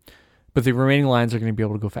 Mm-hmm. But the remaining lions are going to be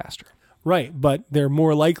able to go faster. Right, but they're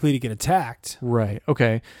more likely to get attacked. Right.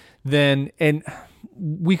 Okay. Then and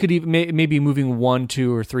we could even maybe moving 1,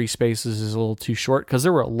 2, or 3 spaces is a little too short because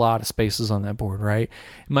there were a lot of spaces on that board, right?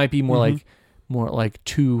 It might be more like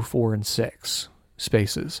 2, 4, and 6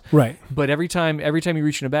 spaces. Right. But every time you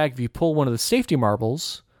reach in a bag, if you pull one of the safety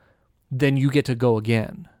marbles, then you get to go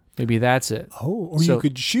again. Maybe that's it. Oh, or you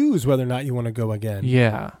could choose whether or not you want to go again.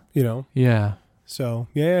 Yeah. Yeah. So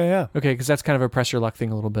yeah. Okay, because that's kind of a press your luck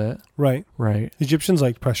thing a little bit. Right. Egyptians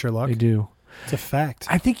like pressure luck. They do. It's a fact.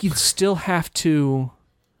 I think you'd still have to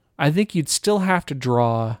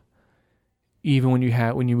draw even when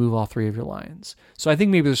you move all 3 of your lions. So I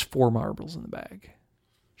think maybe there's 4 marbles in the bag.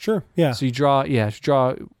 Sure. Yeah. So you draw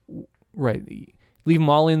right. Leave them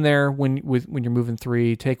all in there when you're moving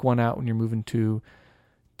 3, take 1 out when you're moving 2,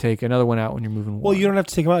 take another 1 out when you're moving 1. Well, you don't have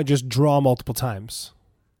to take them out, just draw multiple times.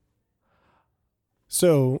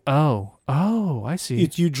 So I see.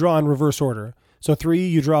 You draw in reverse order. So 3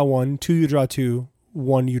 you draw 1, 2 you draw 2,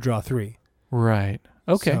 1 you draw 3. Right.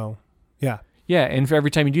 Okay. So, yeah. Yeah, and for every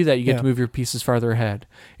time you do that, you get to move your pieces farther ahead.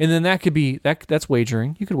 And then that could be that's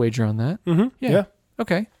wagering. You could wager on that. Mm-hmm. Yeah.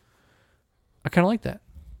 Okay. I kind of like that.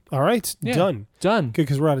 All right. Yeah. Done. Done. Good,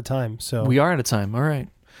 because we're out of time. So we are out of time. All right.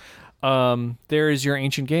 There is your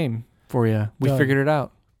ancient game for you. We Done. figured it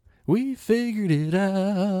out. We figured it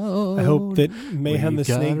out. I hope that Mayhem the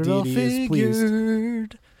Snake Deity is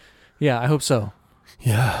pleased. Yeah, I hope so.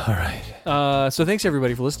 Yeah, all right. So thanks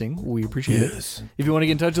everybody for listening. We appreciate it. If you want to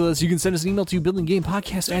get in touch with us, you can send us an email to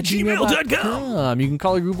buildinggamepodcast@gmail.com. You can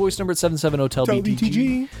call our group voice number at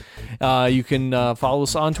 770-TEL-BTG. You can follow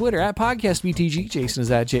us on Twitter at PodcastBTG. Jason is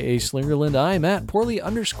at J.A. Slingerland. I'm at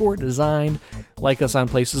poorly_designed. Like us on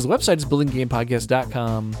places. The website is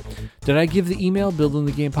buildinggamepodcast.com. Did I give the email,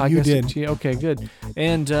 buildingthegamepodcast? You did. Okay, good.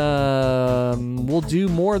 And we'll do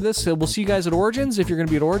more of this. We'll see you guys at Origins if you're going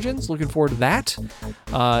to be at Origins. Looking forward to that.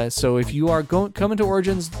 So if you are coming to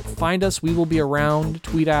Origins, find us. We will be around.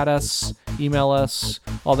 Tweet at us, email us,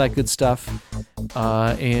 all that good stuff.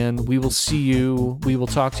 And we will see you. We will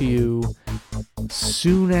talk to you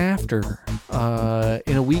soon after,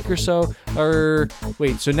 in a week or so. Or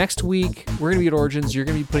wait, so next week we're going to be at Origins. You're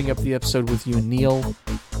going to be putting up the episode with you and Neil.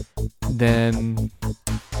 Then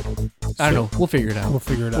I don't know. We'll figure it out. We'll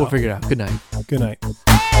figure it out. Good night. Good night.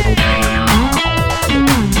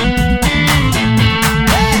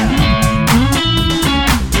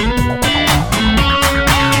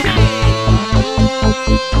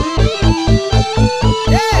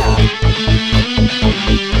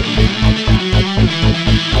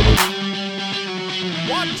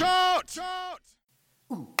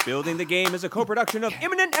 Building the Game is a co-production of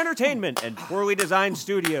Imminent Entertainment and Poorly Designed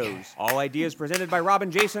Studios. All ideas presented by Rob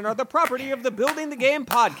and Jason are the property of the Building the Game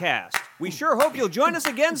podcast. We sure hope you'll join us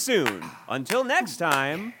again soon. Until next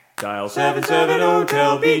time, dial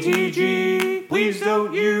 770-TEL-BTG. Please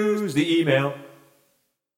don't use the email.